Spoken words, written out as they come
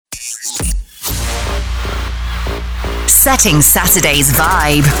setting Saturday's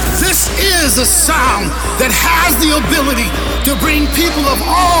vibe. This is a sound that has the ability to bring people of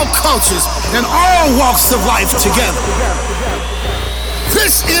all cultures and all walks of life together.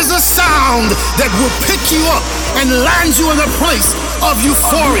 This is a sound that will pick you up and land you in a place of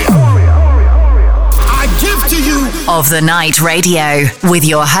euphoria. I give to you Of the Night Radio with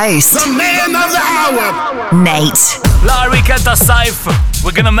your host, the man of the hour, Nate. La weekend ta' sajf,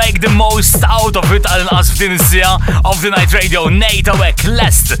 we're gonna make the most out of it għal-inqas f'din is-sija of the Night Radio. Nate awek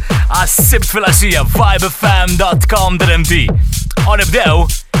lest għas-sibt fil-għasija vibefm.com.mt. U nibdew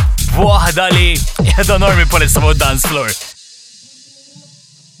b'waħda li jeda normi palissa fuq dance floor.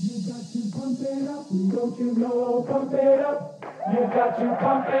 Don't you know, pump it up. You got to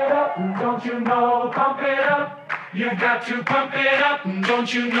pump it up. Don't you know, pump it up. You got to pump it up.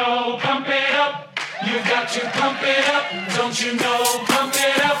 Don't you know, pump it up. You got to pump it up. Don't you know, pump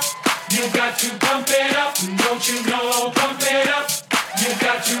it up. You got to pump it up. Don't you know, pump it up. You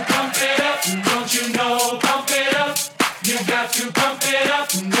got to pump it up. Don't you know, pump it up. You got to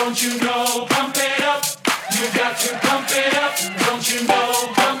pump it up. Don't you know, pump it up. You got to pump it up. Don't you know, pump it up. You got to pump it up. Don't you know, pump it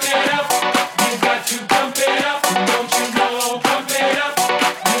up. You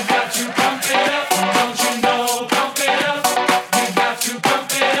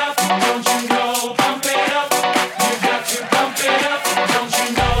got to pump it up.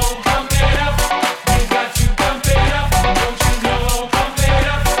 Don't you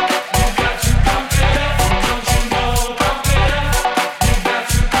know,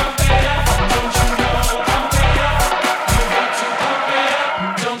 pump it up.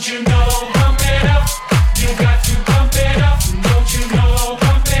 You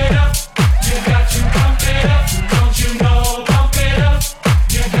got to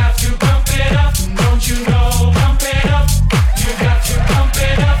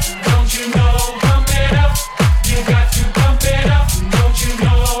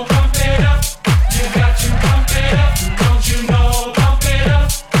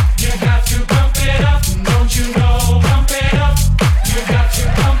it up.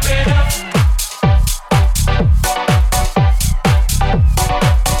 Don't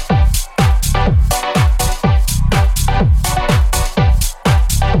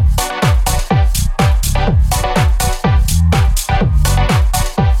you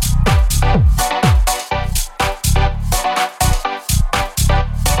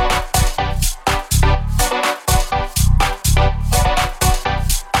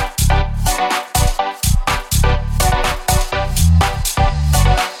know, pump it up. You got to pump it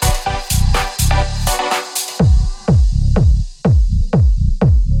up. Don't you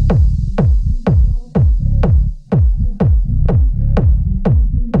know, pump it up. You got to pump it up. Don't you know, pump it up. You got to pump it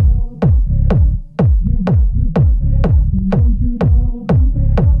up. Don't you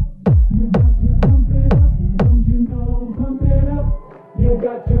know, pump it up. You got to pump it up. Don't you know, pump it up. You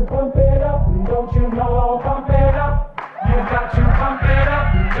got to pump it up. Don't you know, pump it up. You got to pump it up. Don't you know, pump it up. You got to pump it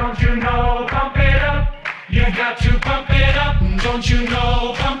up. Don't you know, pump it up. You got to pump it up. Don't you know, pump it up. You got to pump it up. Don't you know, pump it up. You got to pump it up. Don't you know, pump it up. You got to pump it up. Don't you know, pump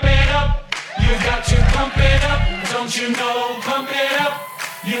it up. You got to pump it up. Don't you know, pump it up. You got to pump it up. You got to pump it up, don't you know, pump it up. You got to pump it up, don't you know, pump it up.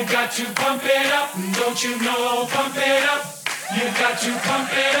 You got to pump it up, don't you know, pump it up. You got to pump it up, don't you know, pump it up. You got to pump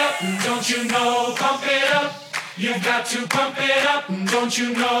it up, don't you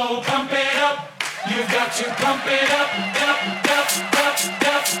know, pump it up. You got to pump it up, don't you know, pump it up. You got to pump it up, don't you know, pump it up. You got to pump it up,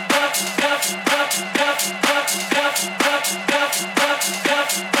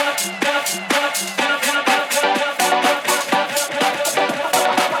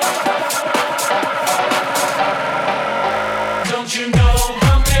 Don't you know,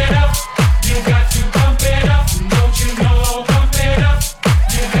 pump it up. You got to pump it up. Don't you know, pump it up.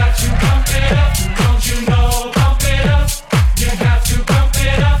 You got to pump it up. Don't you know, pump it up. You got to pump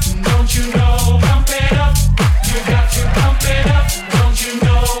it up. Don't you know, pump it up. You got to pump it up. Don't you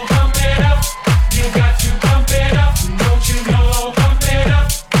know, pump it up. You got to pump it up. Don't you know, pump it up.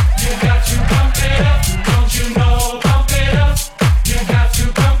 You got to pump it up. Don't you know, pump it up. You got to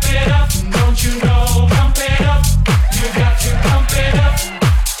pump it up. Don't you know, pump it up. You got to pump it up.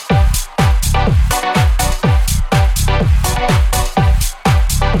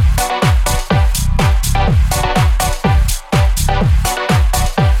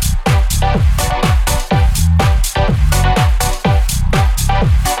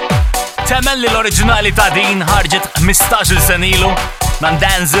 Temmen li l-oriġinali ta' din ħarġet 15 senilu man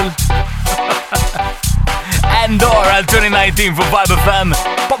Denzel. Endor għal 2019 fu Vibe FM.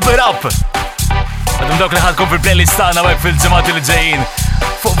 Pop it up! Għadum dawk li ħadkom fil-playlist tagħna wek fil-ġimgħat li ġejjin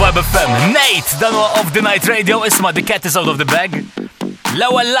fuq Vibe FM. Nate, dan huwa Off the Night Radio, isma' The Cat is Out of the Bag.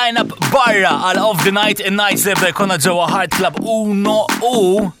 L-ewwel line-up barra għal Off the Night in-nights li bda jkollna ġewwa Heart Club Uno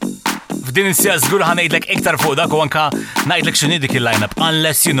u f'din is-sija żgur ħanejdlek iktar fuq dak u anka ngħidlek x'inhi dik il-lineup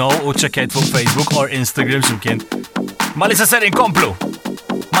unless you know u ċekkejt fuq Facebook or Instagram x'imkien. Ma li ser inkomplu.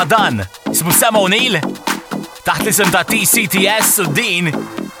 Ma dan ismu Sam O'Neill taħt l-isem ta' TCTS u din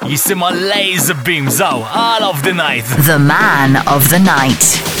jisimha Laser Beam Zaw All of the Night. The man of the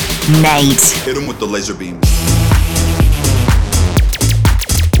night, Nate. Hit him with the laser beam.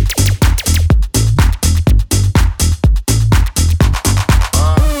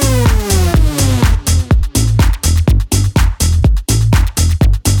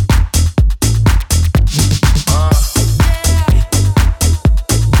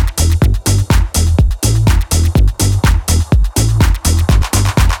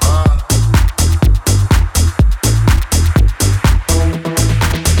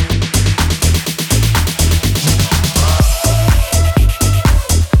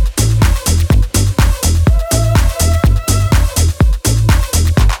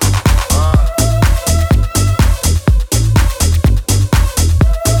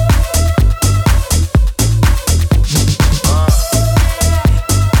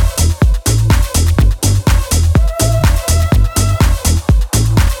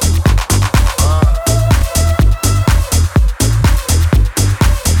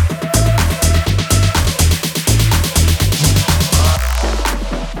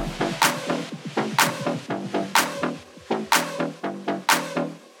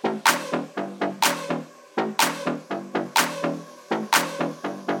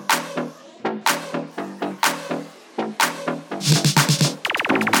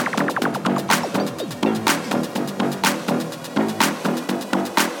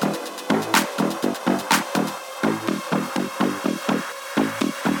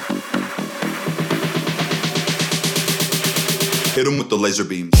 Hit him with the laser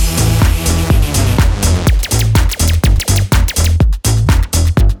beam.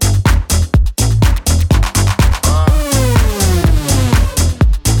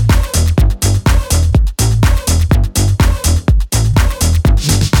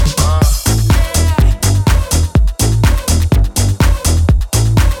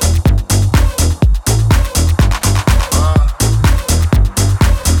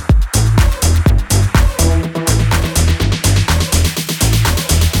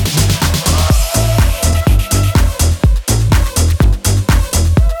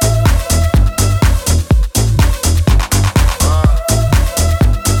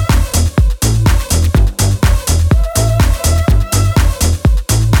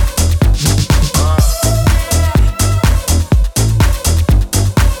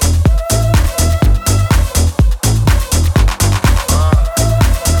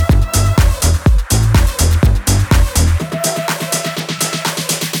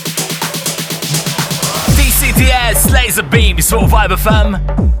 Laser Beam jisfuq Vibe FM.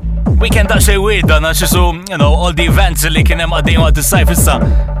 Weekend ta' xej wirda naċisu, all the events li kienem għaddejn għad s-sajf issa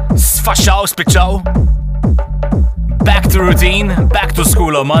sfaxxaw, spiċċaw. Back to routine, back to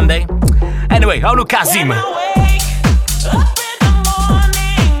school on Monday. Anyway, għawlu Kazim.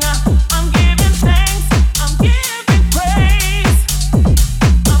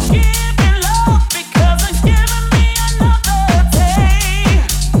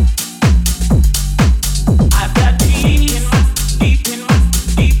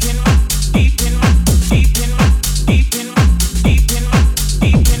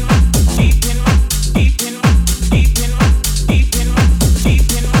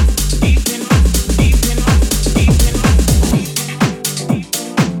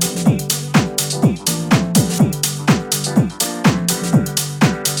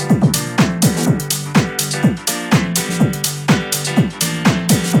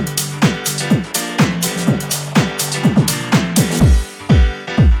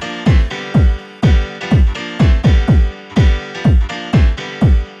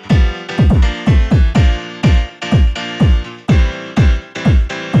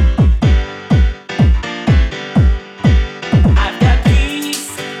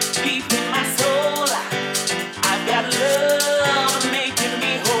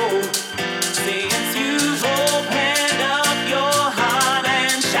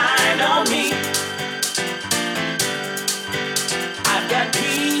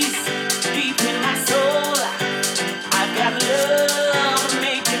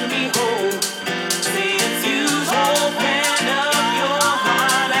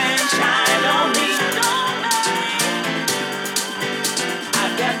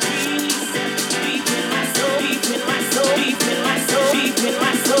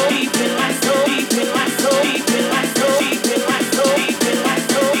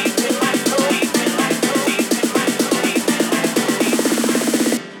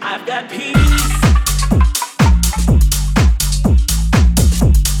 got peace.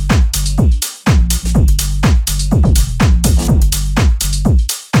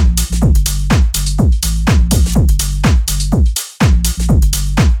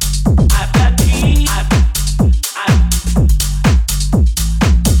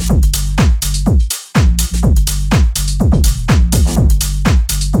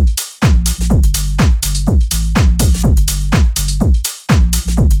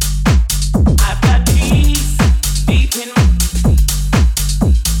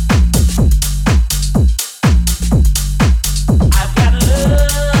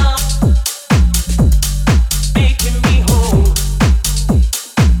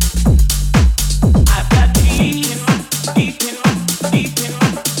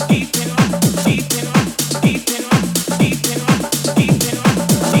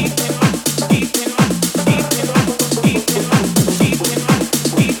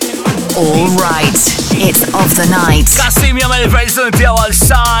 Of the night. Kassim jagħmel il-verżjoni tiegħu għal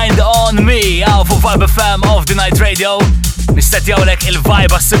Signed on Me għaw fuq Vibe FM of the Night Radio. Nistet jawlek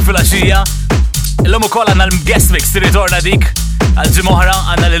il-vibe għas-sib fil-għaxija. Illum ukoll għandna l-guest mix tirritorna dik għal-ġimgħa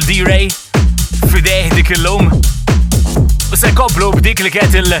għandna l-D-Ray fideh dik illum. U se nkomplu b'dik li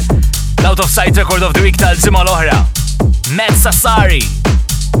kienet l-Out of Sight Record of the Week tal-ġimgħa l-oħra. Matt Sassari.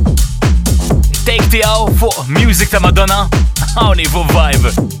 Take tiegħu fuq Music ta' Madonna hawnni fuq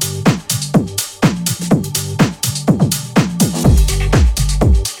Vibe.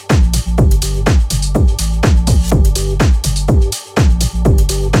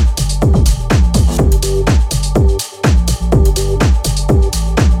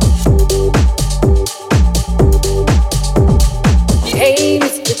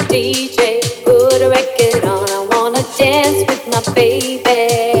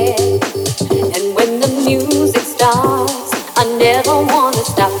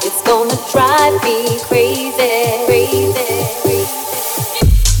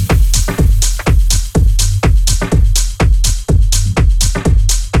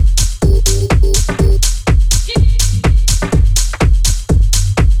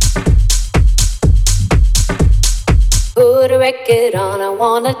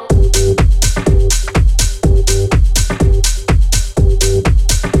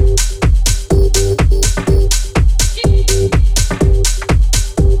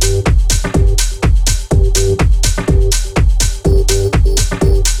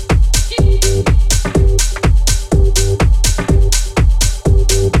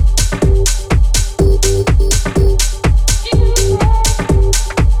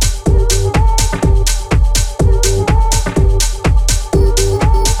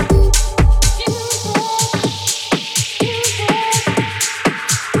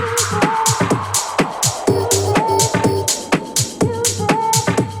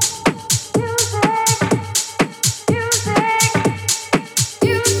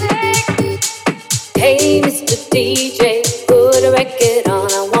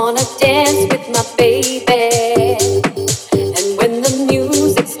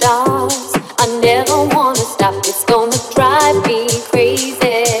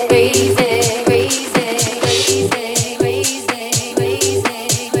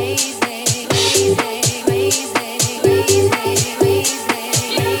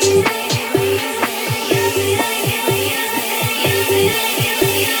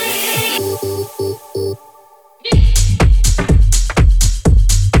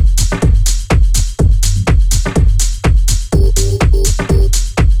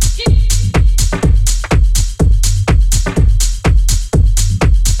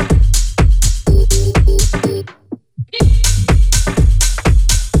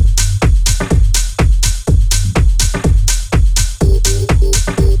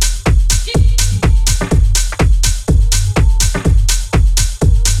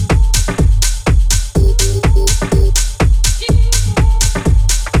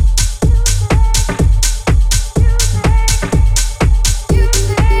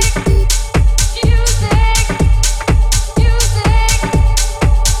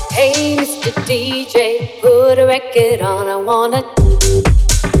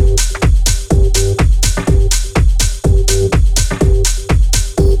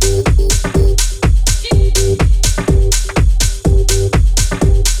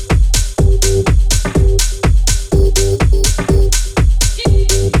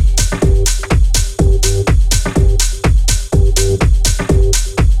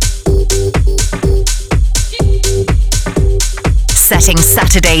 Setting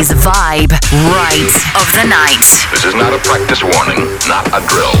Saturday's vibe right of the night. This is not a practice warning, not a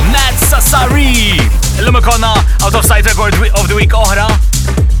drill. Matt Sassari! Illum ikonna Out of Sight Record of the Week oħra.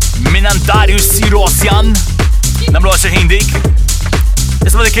 Siru Osjan. Namlu għaxħin dik.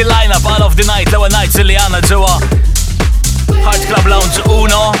 Isma dik il-line-up All of the Night, l-ewwel nights li għandna ġewwa Heart Club Lounge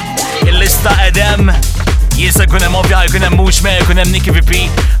Uno. Il-lista edem. Jisa kunem ovvja, kunem Mushme, kunem Nicky VP,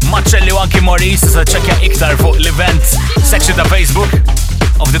 Macelli u anki Maurice, sa ċekja iktar fuq l-event section ta' Facebook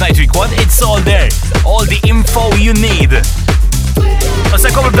of the Night Week 1. It's all there. All the info you need. U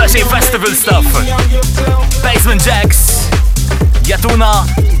se kom il-bda xej festival stuff. Basement Jacks jatuna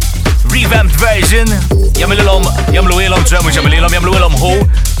revamped version. Jamlu ilom ġemu jamlu ilom hu.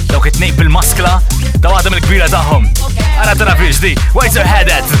 Dawk it-nej bil-maskla. Daw għadam il-kbira taħħom. Għana tana fiex di. Where's your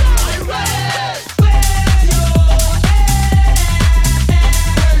head at?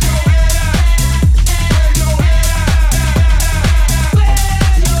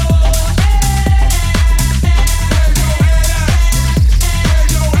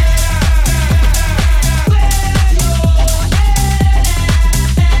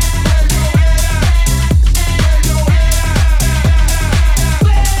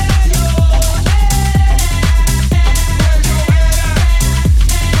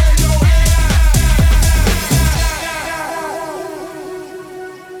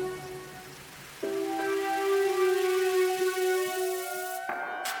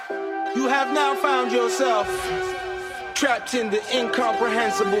 Trapped in the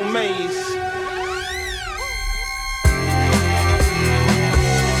incomprehensible maze.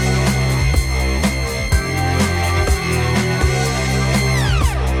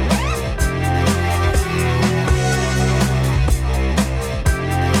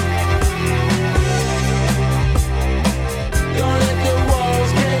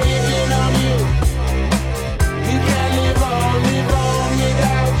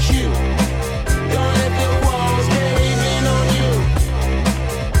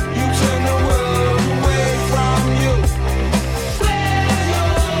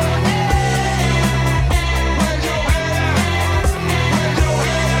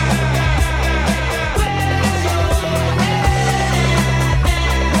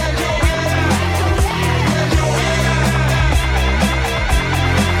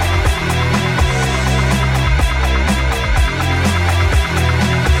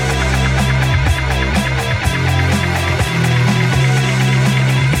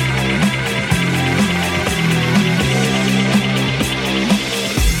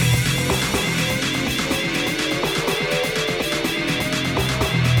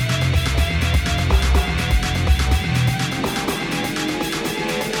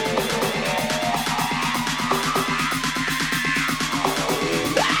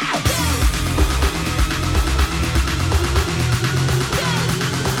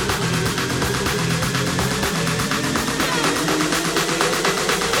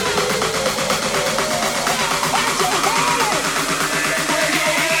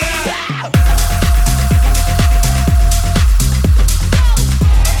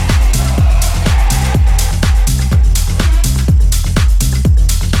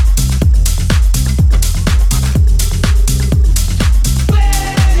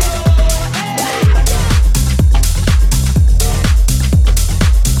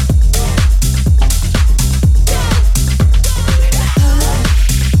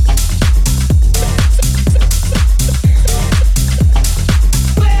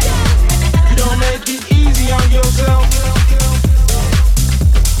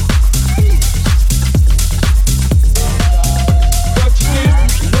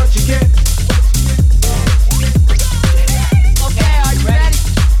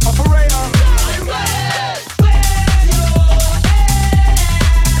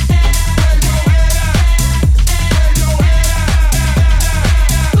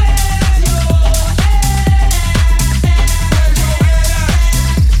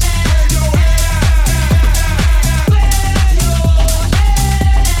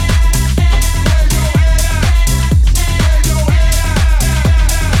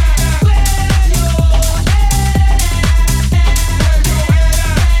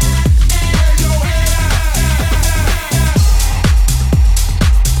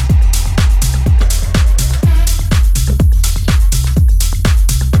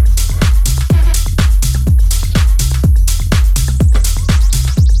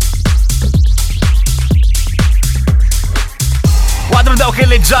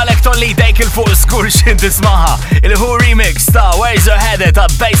 ġalek tolli dejk il-fuq skur xin tismaha. Il-Who remix ta' Where's Your Head ta'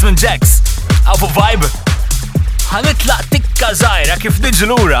 Basement Jacks. Għaw fuq vibe. Ħanitlaq tikka zaħira kif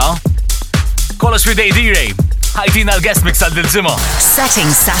nġilura. Kollox fi Day D-Ray. Ħajtina l-guest mix għal-dilżima.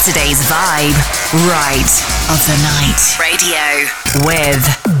 Setting Saturday's vibe right of the night. Radio with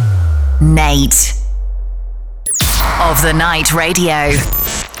Nate. Of the Night Radio.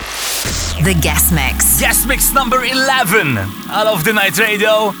 The Guest Mix. Guest Mix number 11 All of the Night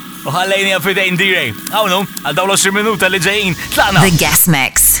Radio. Uħallejni għafidejn DJ. Għawnu, għal dawla 20 minuta li ġejjin. Tlaqna. The Guest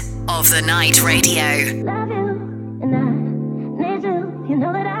Mix of the Night Radio. Love you, and I need you. You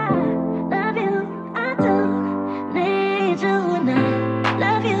know that I love you. I do need you, and I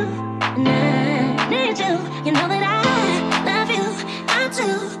love you, and I need you. You know that I love you. I do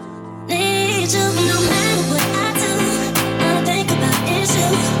need you. No matter what I do, all I think about is you.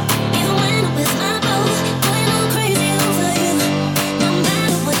 Even when I'm with my boo, going all crazy over you. No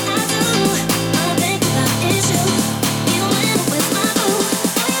matter what I do, all I think about is you. Even when I'm with my boo,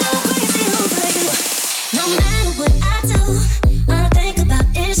 going all crazy over you. No matter what I do, all I think about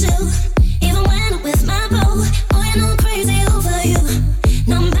is you. Even when I'm with my boo, going all crazy over you.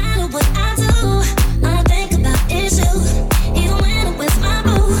 No matter what I do, all I think about is you. Even when I'm with my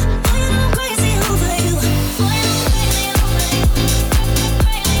boo, going all crazy over you. Going all crazy over you.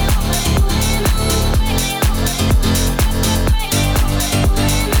 Crazy over you. Going all crazy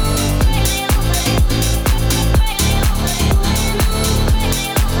over you. Crazy over you. Going all crazy over you. Crazy over you.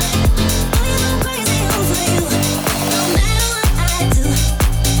 Going all crazy over you. No matter what I do,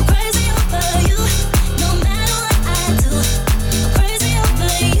 I'm crazy over you. No matter what I do, I'm crazy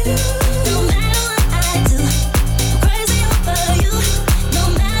over you. No matter what I do, I'm crazy over you. No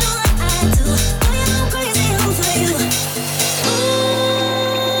matter what I do, I'm crazy over you. Ooh,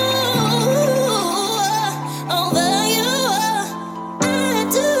 over you. I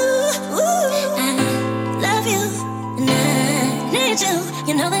do. I love you, and I need you.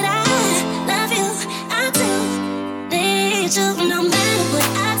 You know that I love you. I do need you. No matter what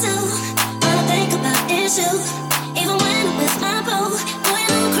I do, all I think about is you. Even when I'm with my boo,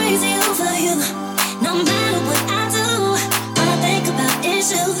 going all crazy over you. No matter what I do, all I think about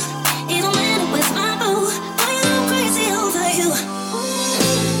is you. Even when I'm with my boo, going all crazy over you.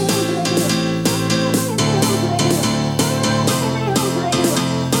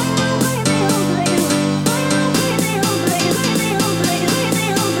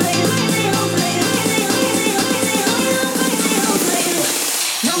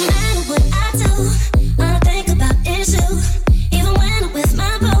 No matter what I do, all I think about is you. Even when I'm with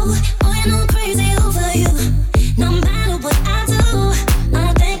my boo, going all crazy over you. No matter what I do, all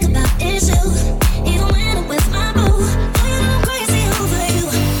I think about is you. Even when I'm with my boo, going all crazy over you.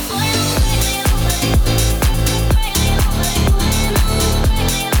 Going all crazy over you. Crazy over you. Going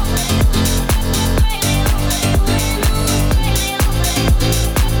all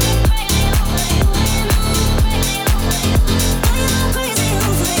crazy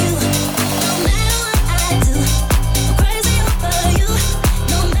over you. Crazy over you.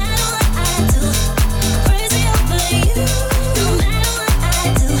 Going all crazy over you. Crazy over you. Going all crazy over you. Going all crazy over you. No matter what I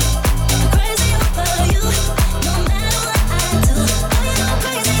do, I'm crazy over you. No matter what I do, I'm crazy over you. No matter what I do, I'm crazy over you. No matter what I do, I'm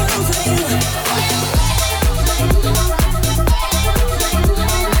crazy over you.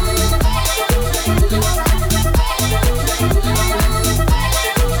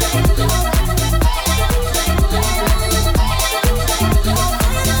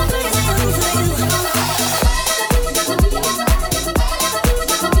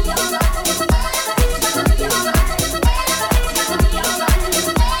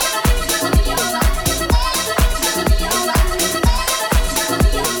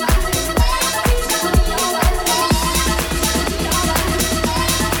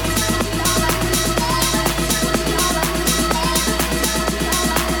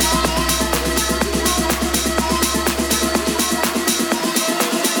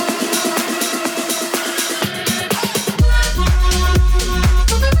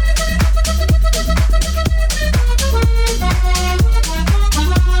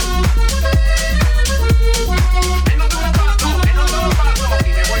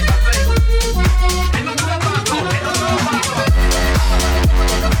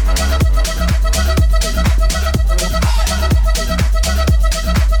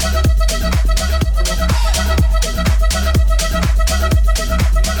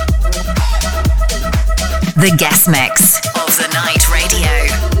 The Guest Mix of the Night Radio.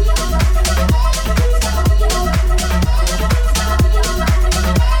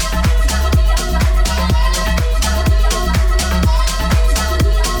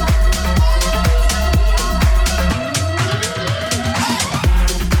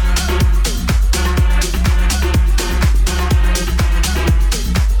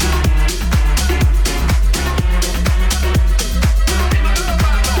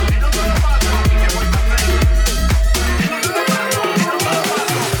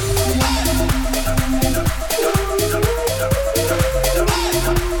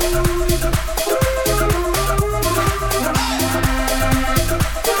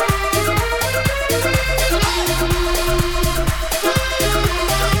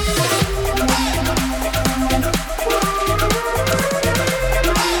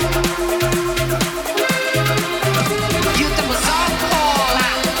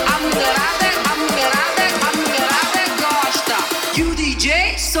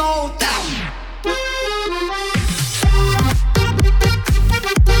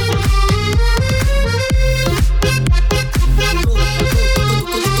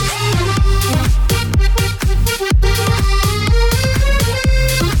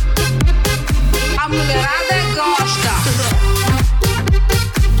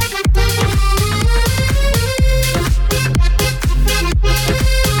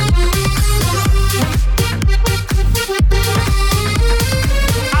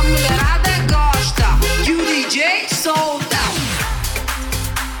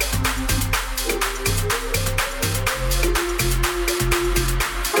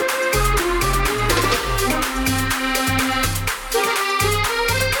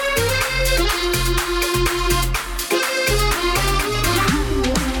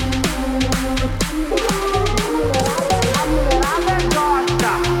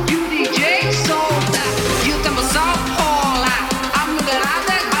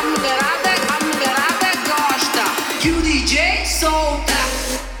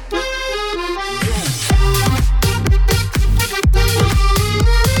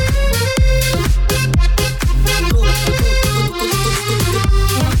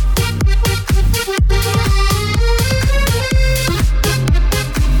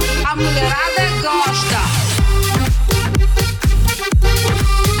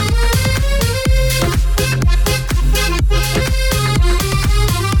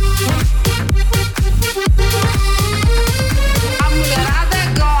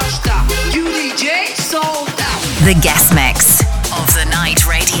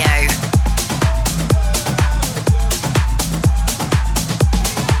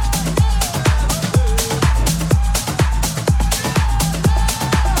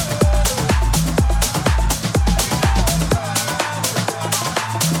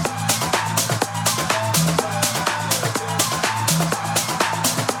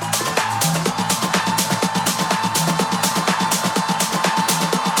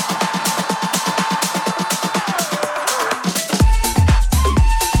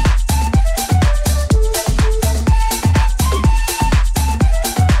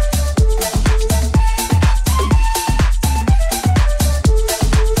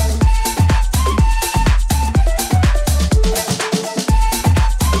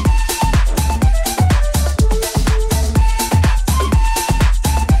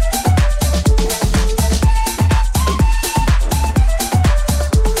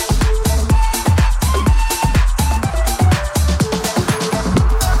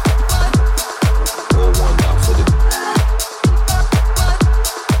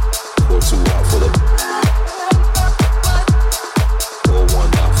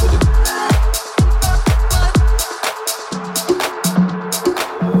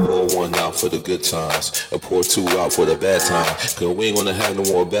 out for the good times and pour two out for the bad times. Cause we ain't gonna have no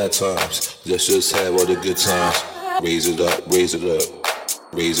more bad times. Let's just have all the good times. Raise it up, raise it up.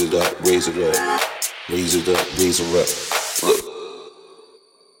 Raise it up, raise it up. Raise it up, raise it up. Look.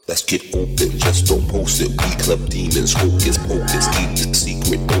 Let's get open, just don't post it. We club demons, hocus pocus. Keep the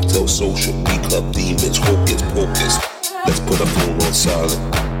secret, don't tell social. We club demons, hocus pocus. Let's put our phone on silent.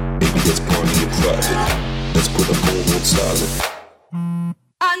 Maybe let's party in private. Let's put our phone on silent.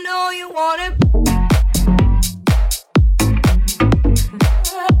 I know you want it.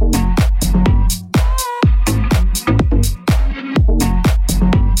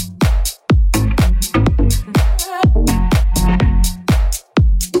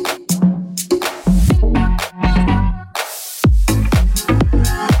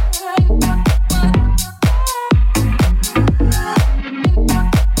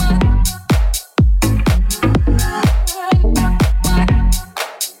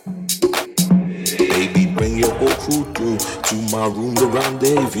 My room, the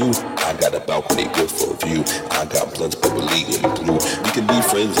rendezvous. I got a balcony good for a view. I got blunts, but we're legally blue. We can be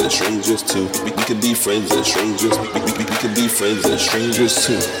friends and strangers too. We can be friends and strangers. We can be friends and strangers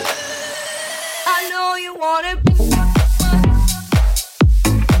too. I know you want it.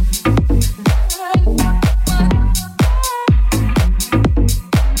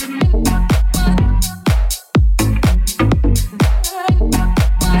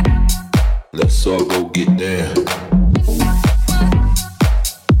 Let's all go get down.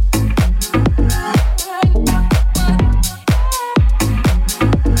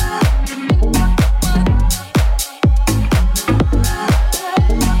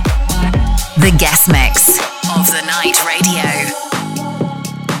 The guest mix of the night radio.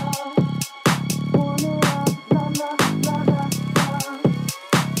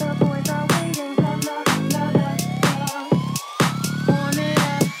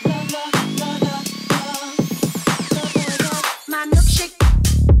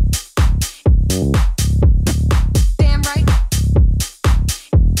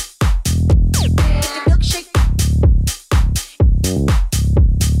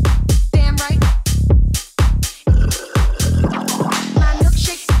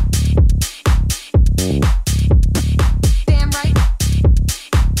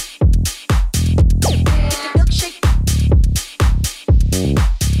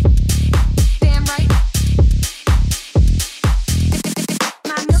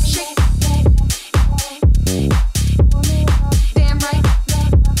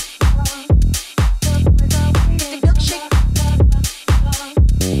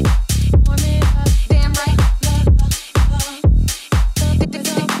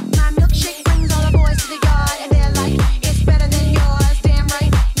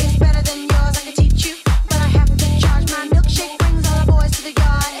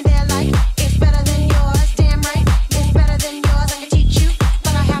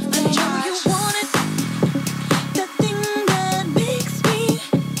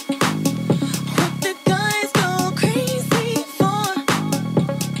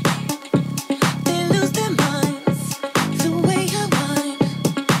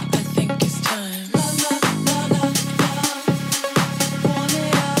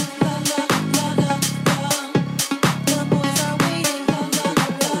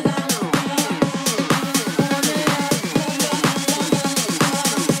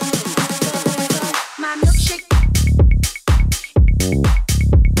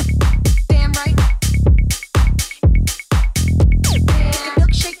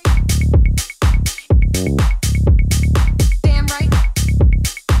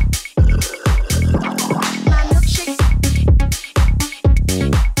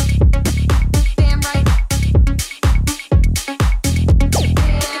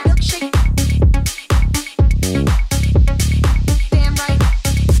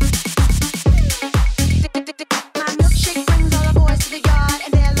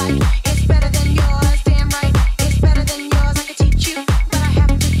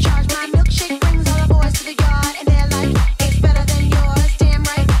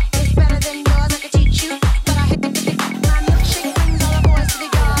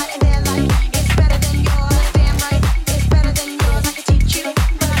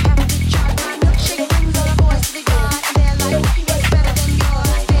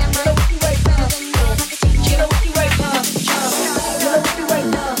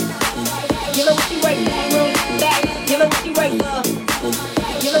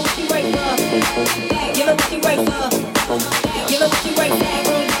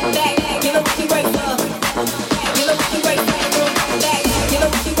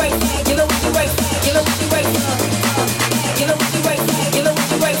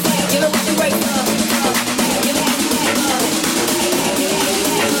 You know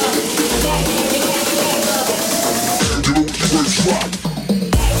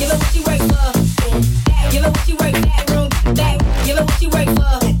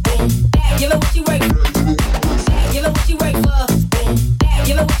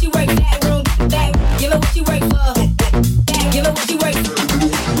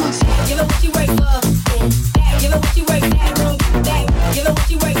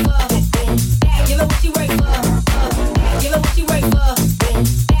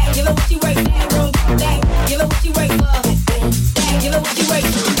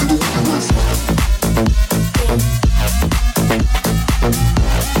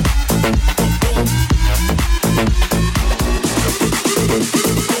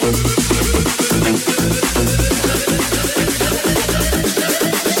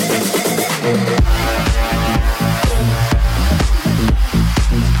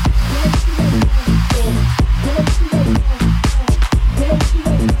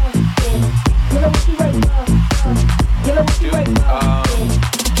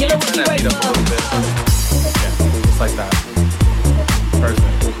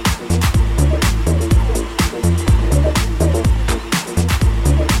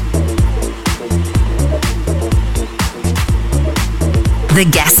The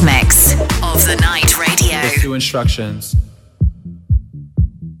guest mix of the night radio. There's 2 instructions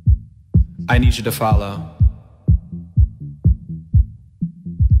I need you to follow.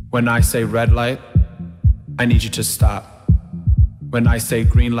 When I say red light, I need you to stop. When I say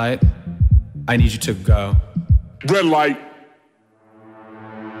green light, I need you to go. Red light.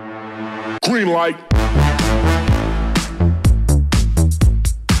 Green light.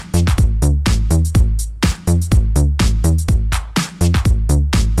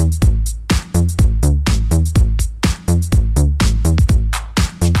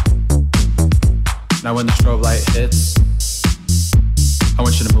 Now when the strobe light hits, I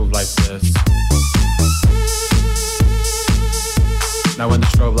want you to move like this. Now when the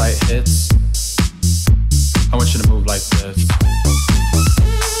strobe light hits, I want you to move like this.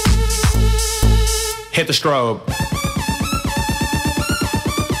 Hit the strobe.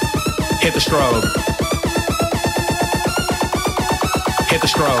 Hit the strobe. Hit the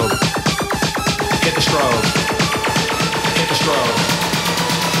strobe. Hit the strobe. Hit the strobe.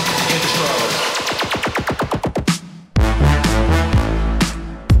 Hit the strobe.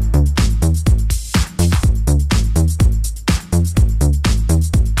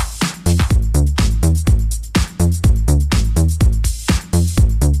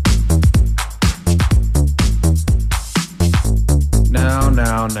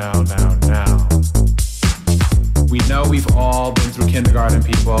 Now. We know we've all been through kindergarten,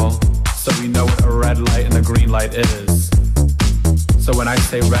 people, so we know what a red light and a green light is. So when I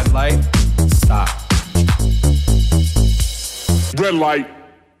say red light, stop. Red light.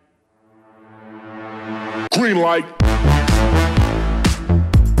 Green light.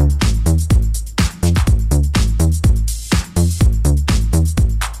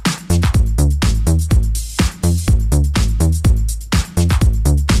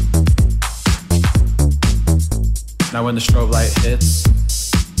 Now when the strobe light hits,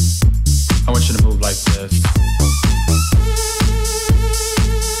 I want you to move like this.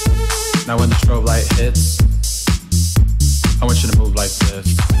 Now when the strobe light hits, I want you to move like this.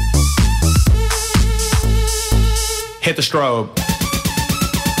 Hit the strobe.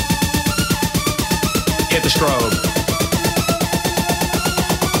 Hit the strobe.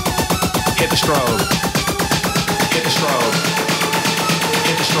 Hit the strobe. Hit the strobe.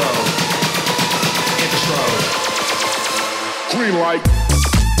 Hit the strobe. Hit the strobe. Green light.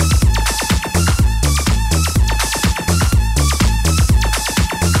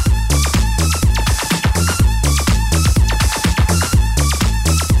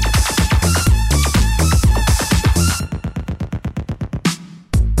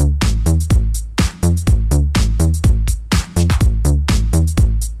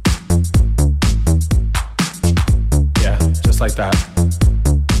 Yeah, just like that.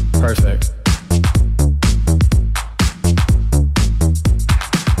 Perfect.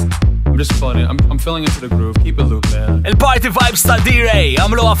 Just feeling it. I'm feeling into the groove. Keep it looping. Il-Party Vibes ta' D-Ray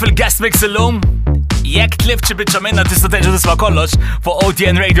għamluha fil-guest mix illum. Jekk tlift xi biċċa minna tista' terġa' tisma' kollox fuq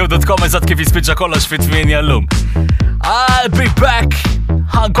otnradio.com eżatt kif jispiċċa kollox fit-8 llum. I'll be back.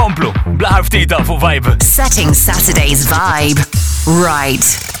 Ħankomplu bla ħarftita fuq Vibe. Setting Saturday's vibe right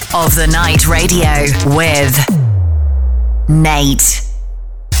of the night radio with Nate.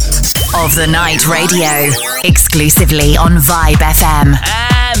 Of the Night Radio, exclusively on Vibe FM.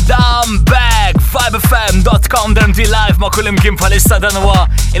 And I'm back, vibefm.com darmti live ma' kullim kim palissa dan huwa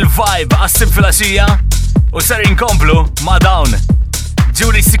il-vibe għas-sib fil-għaxija u ser inkomplu ma' dawn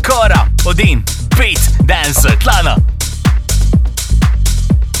Julie Sikora u din Beat Dance tlana.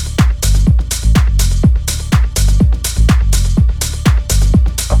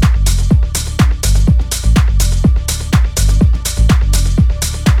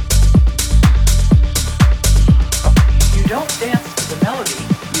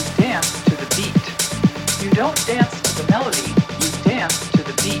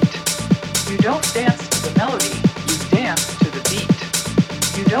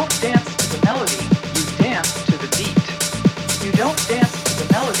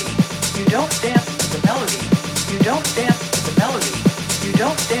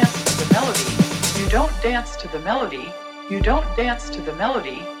 Dance to the melody. You don't dance to the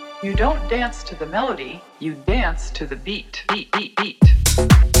melody. You don't dance to the melody. You dance to the beat. Beat, beat, beat.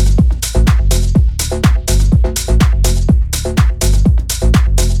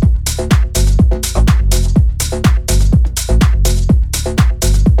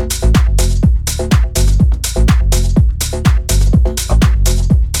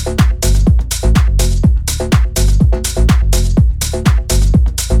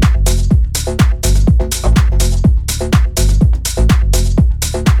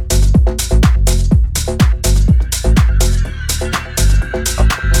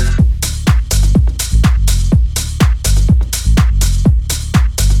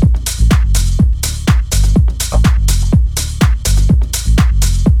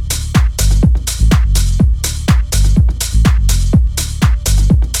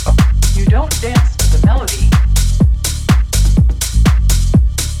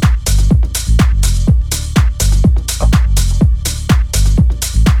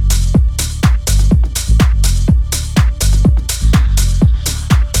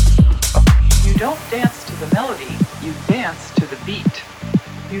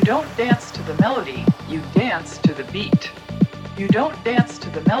 You don't dance to the melody, you dance to the beat. You don't dance to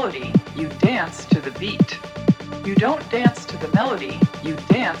the melody, you dance to the beat. You don't dance to the melody, you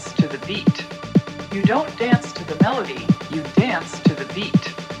dance to the beat. You don't dance to the melody, you dance to the beat.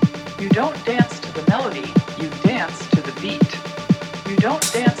 You don't dance to the melody, you dance to the beat. You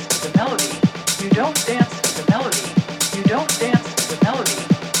don't dance to the melody, you don't dance to the melody. You don't dance to the melody,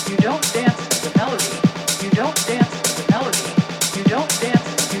 you don't dance to the melody. You don't dance to the melody, you don't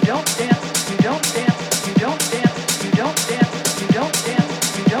dance, you don't dance, you don't dance, you don't dance, you don't dance, you don't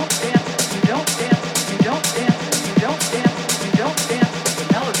dance, you don't dance, you don't dance, you don't dance, you don't dance, you don't dance to the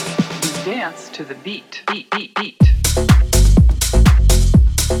melody. You dance to the beat, beat, beat, beat.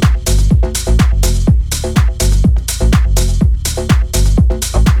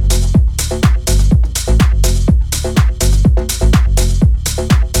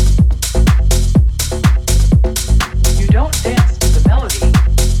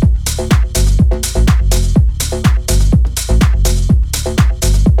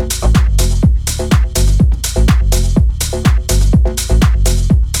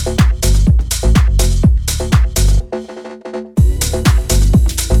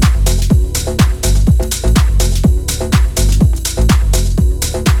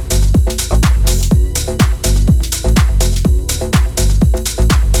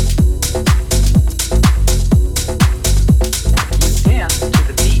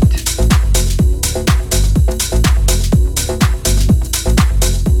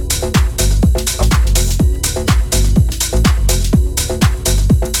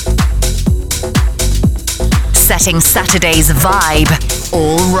 Setting Saturday's vibe.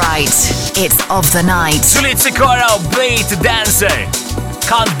 All right, it's of the night. Juliet Sikora, Beat Dancer.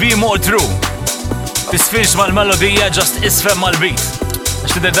 Can't be more true. Tisfinx mal-melodija, just isfem mal-beat.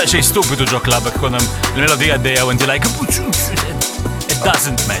 Għax tidher daqsxejn stupidu ġo klab jekk konem l-melodija d-dejja u inti like it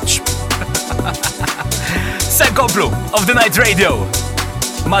doesn't match. Se nkomplu of the night radio.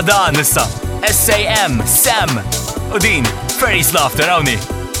 Ma dan issa SAM, Sam u din Fairy's Laughter hawnni.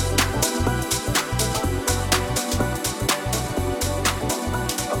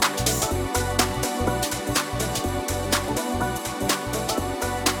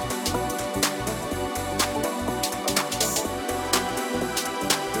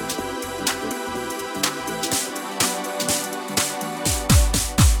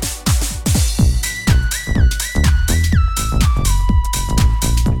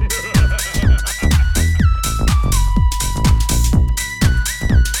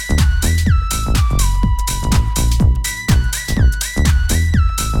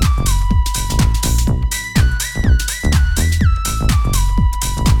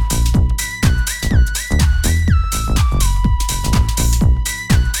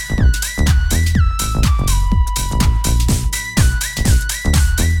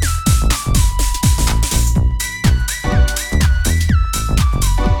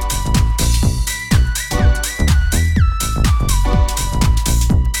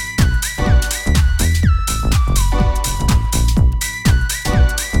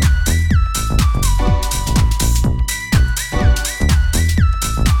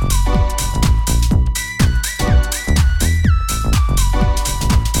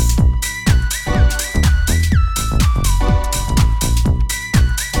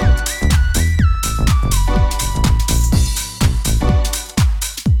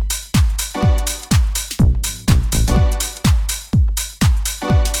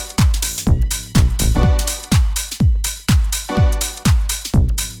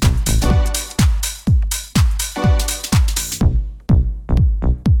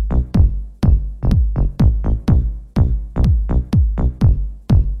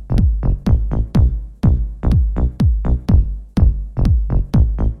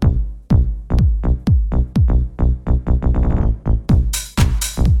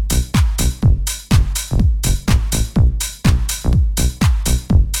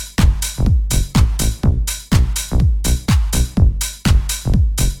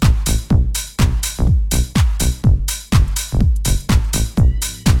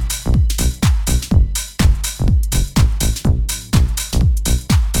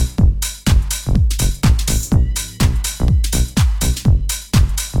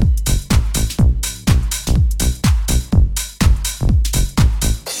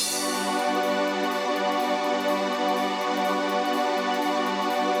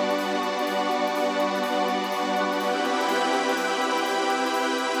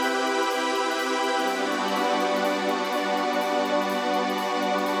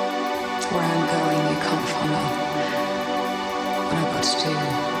 Where I'm going, you can't follow. What I've got to do,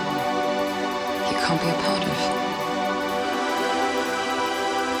 you can't be a part of.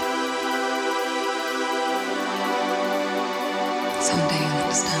 Someday you'll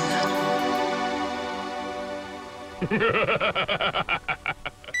understand that.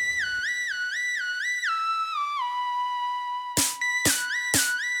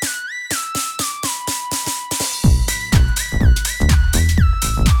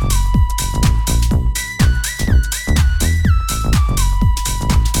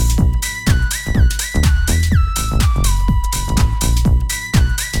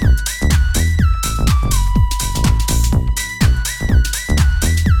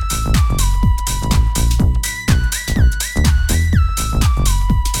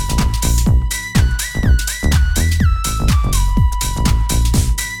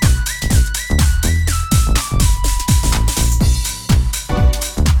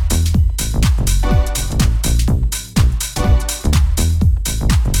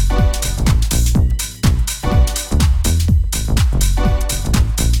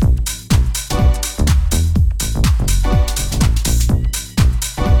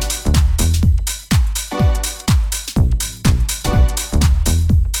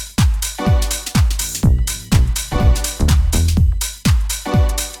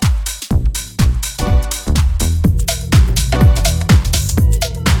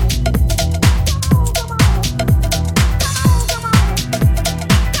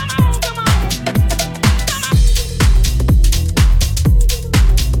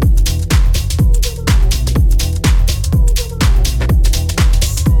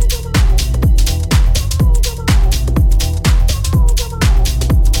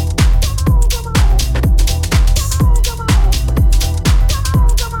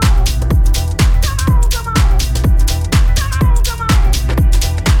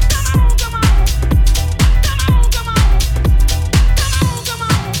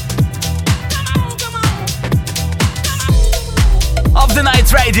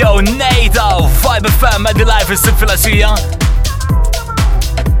 Radio NATO Vibe FM Medi Life is fil-asija.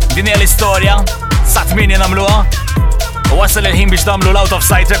 Din hija l-istorja sa 8 nagħmluha. U wasal il-ħin biex nagħmlu l-Out of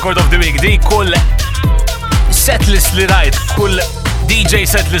Sight Record of the Week. Di kull setlist li rajt, kull DJ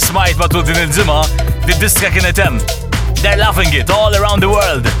setlist smajt matul din il-ġimgħa, di-diska kienet hemm. They're loving it all around the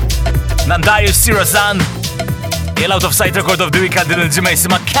world. Nandarius Sirosan, il-Out of Sight Record of the Week għad din il-ġimgħa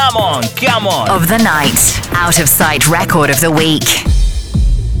jisimha Come On, Come On. Of the night, Out of Sight Record of the Week.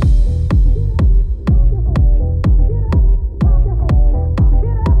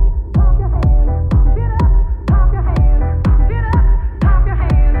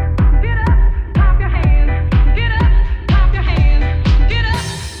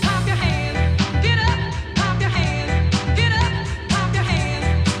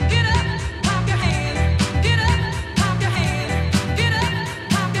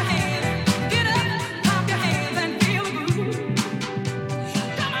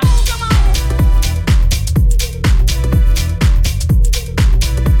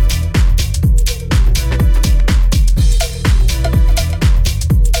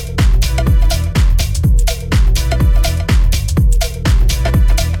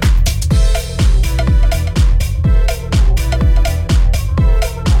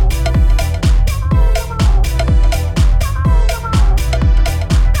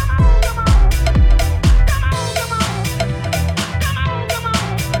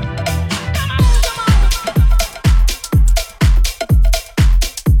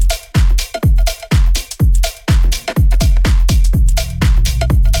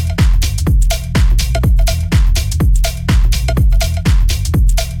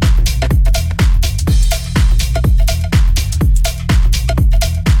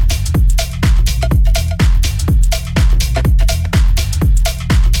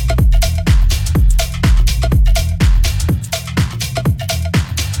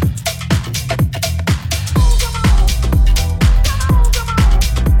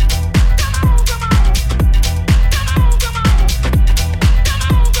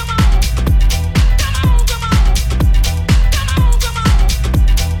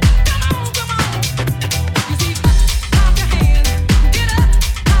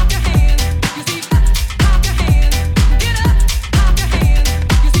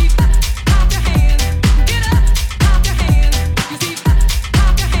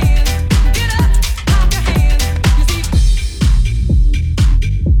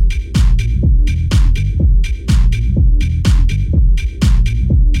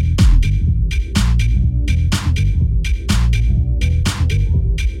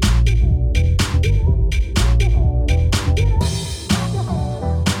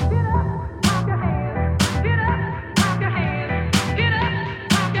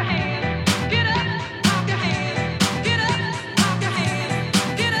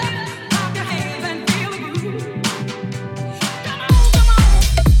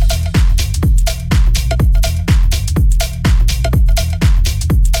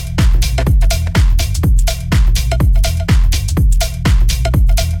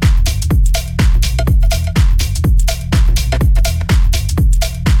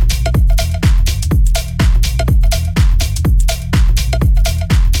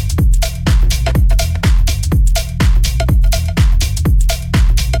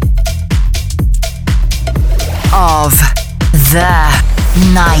 The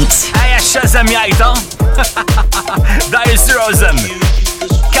Night. Eja Shazam jajta. Dire Sirozem.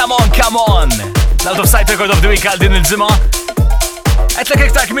 Come on, come on. L-Out of Sight Record of the Week għal din il-ġimma. Għetlek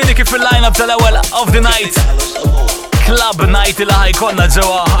iktar kmini kif il-line-up tal-ewel of the night. Club Night il ħajkonna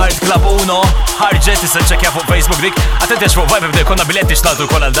ġewa Hard Club Uno. Ħarġet issa ċekja fuq Facebook dik. Għatentex fuq Vibe bdej konna biletti xtatu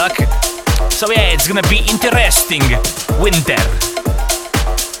kol għal dak. So yeah, it's gonna be interesting. Winter.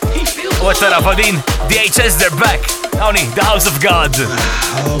 U għattara fadin, DHS they're back. Għawni, the House of God.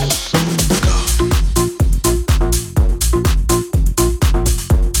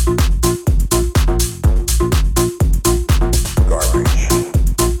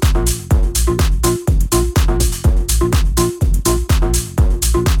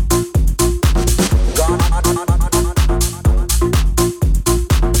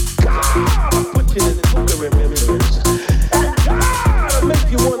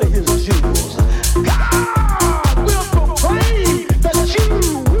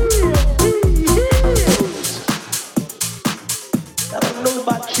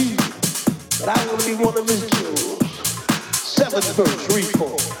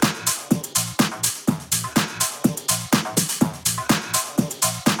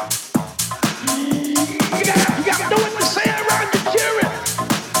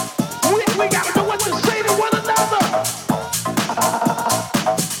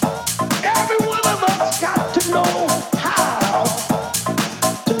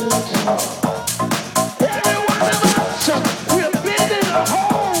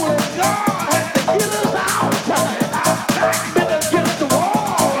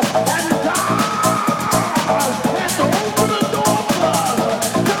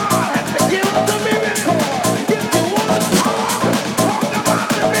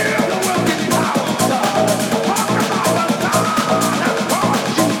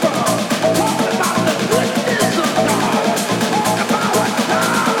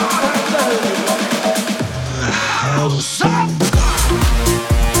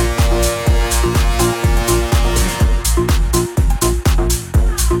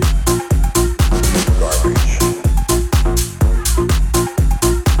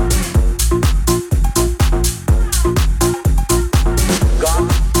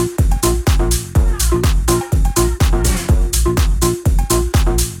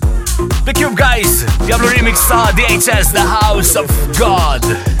 DHS, the House of God.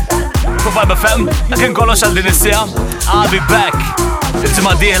 Fu Vibe FM, għakin kollox għal din is-sija. I'll be back.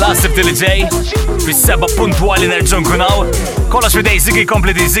 Il-ġimgħa d-dieħla s-sibt li ġej. Fis-7 puntwali nerġgħu nkunaw. Kollox fidej Ziggy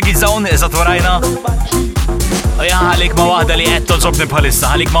Complete, Ziggy Zone, eżatt warajna. U ħalik ma' waħda li qed toġobni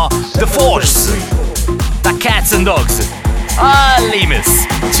bħalissa, ħalik ma' The Force. Ta' Cats and Dogs. Limis.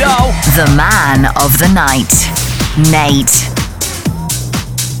 Ciao. The Man of the Night. Nate.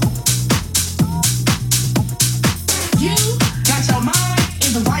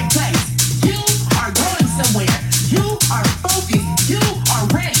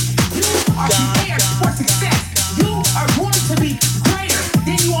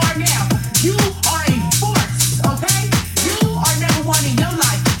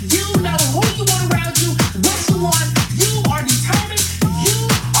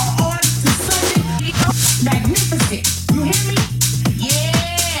 Magnificent. You hear me?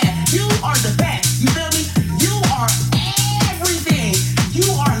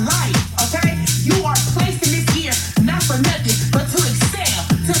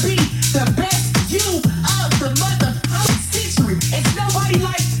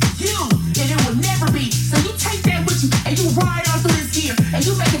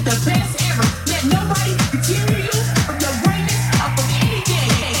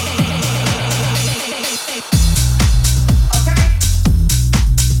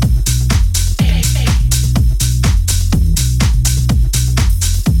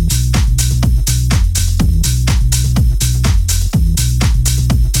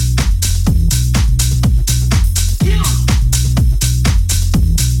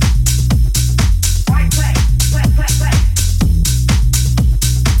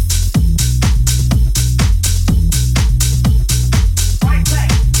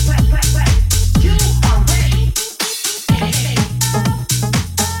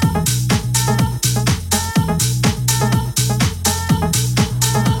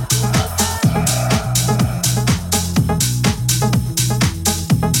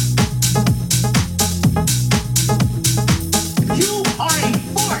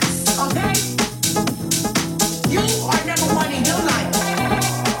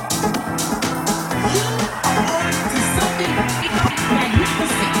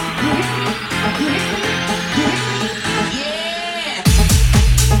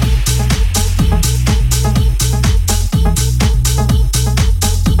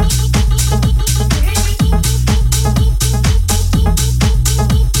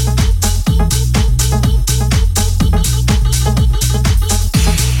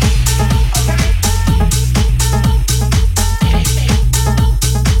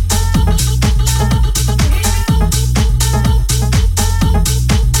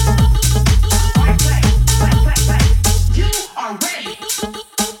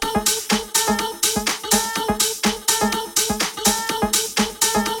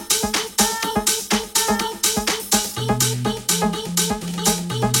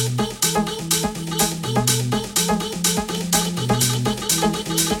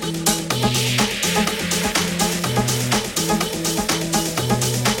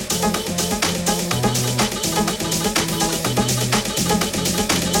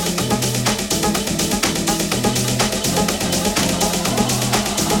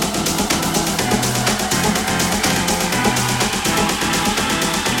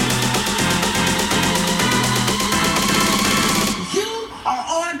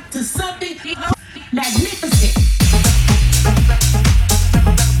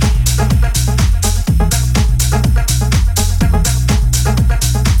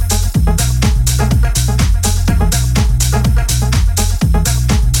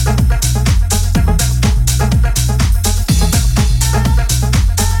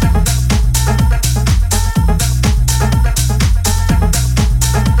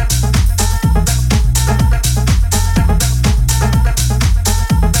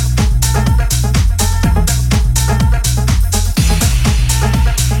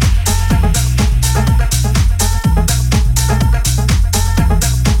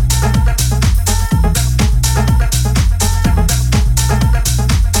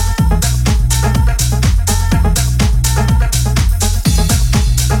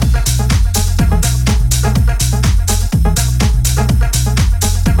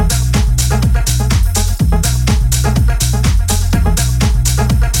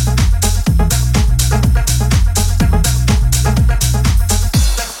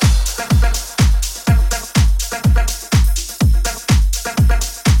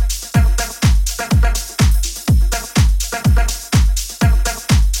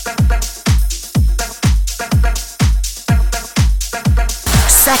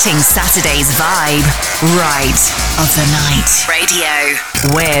 Setting Saturday's vibe right of the night. Radio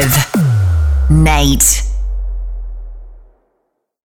with Nate.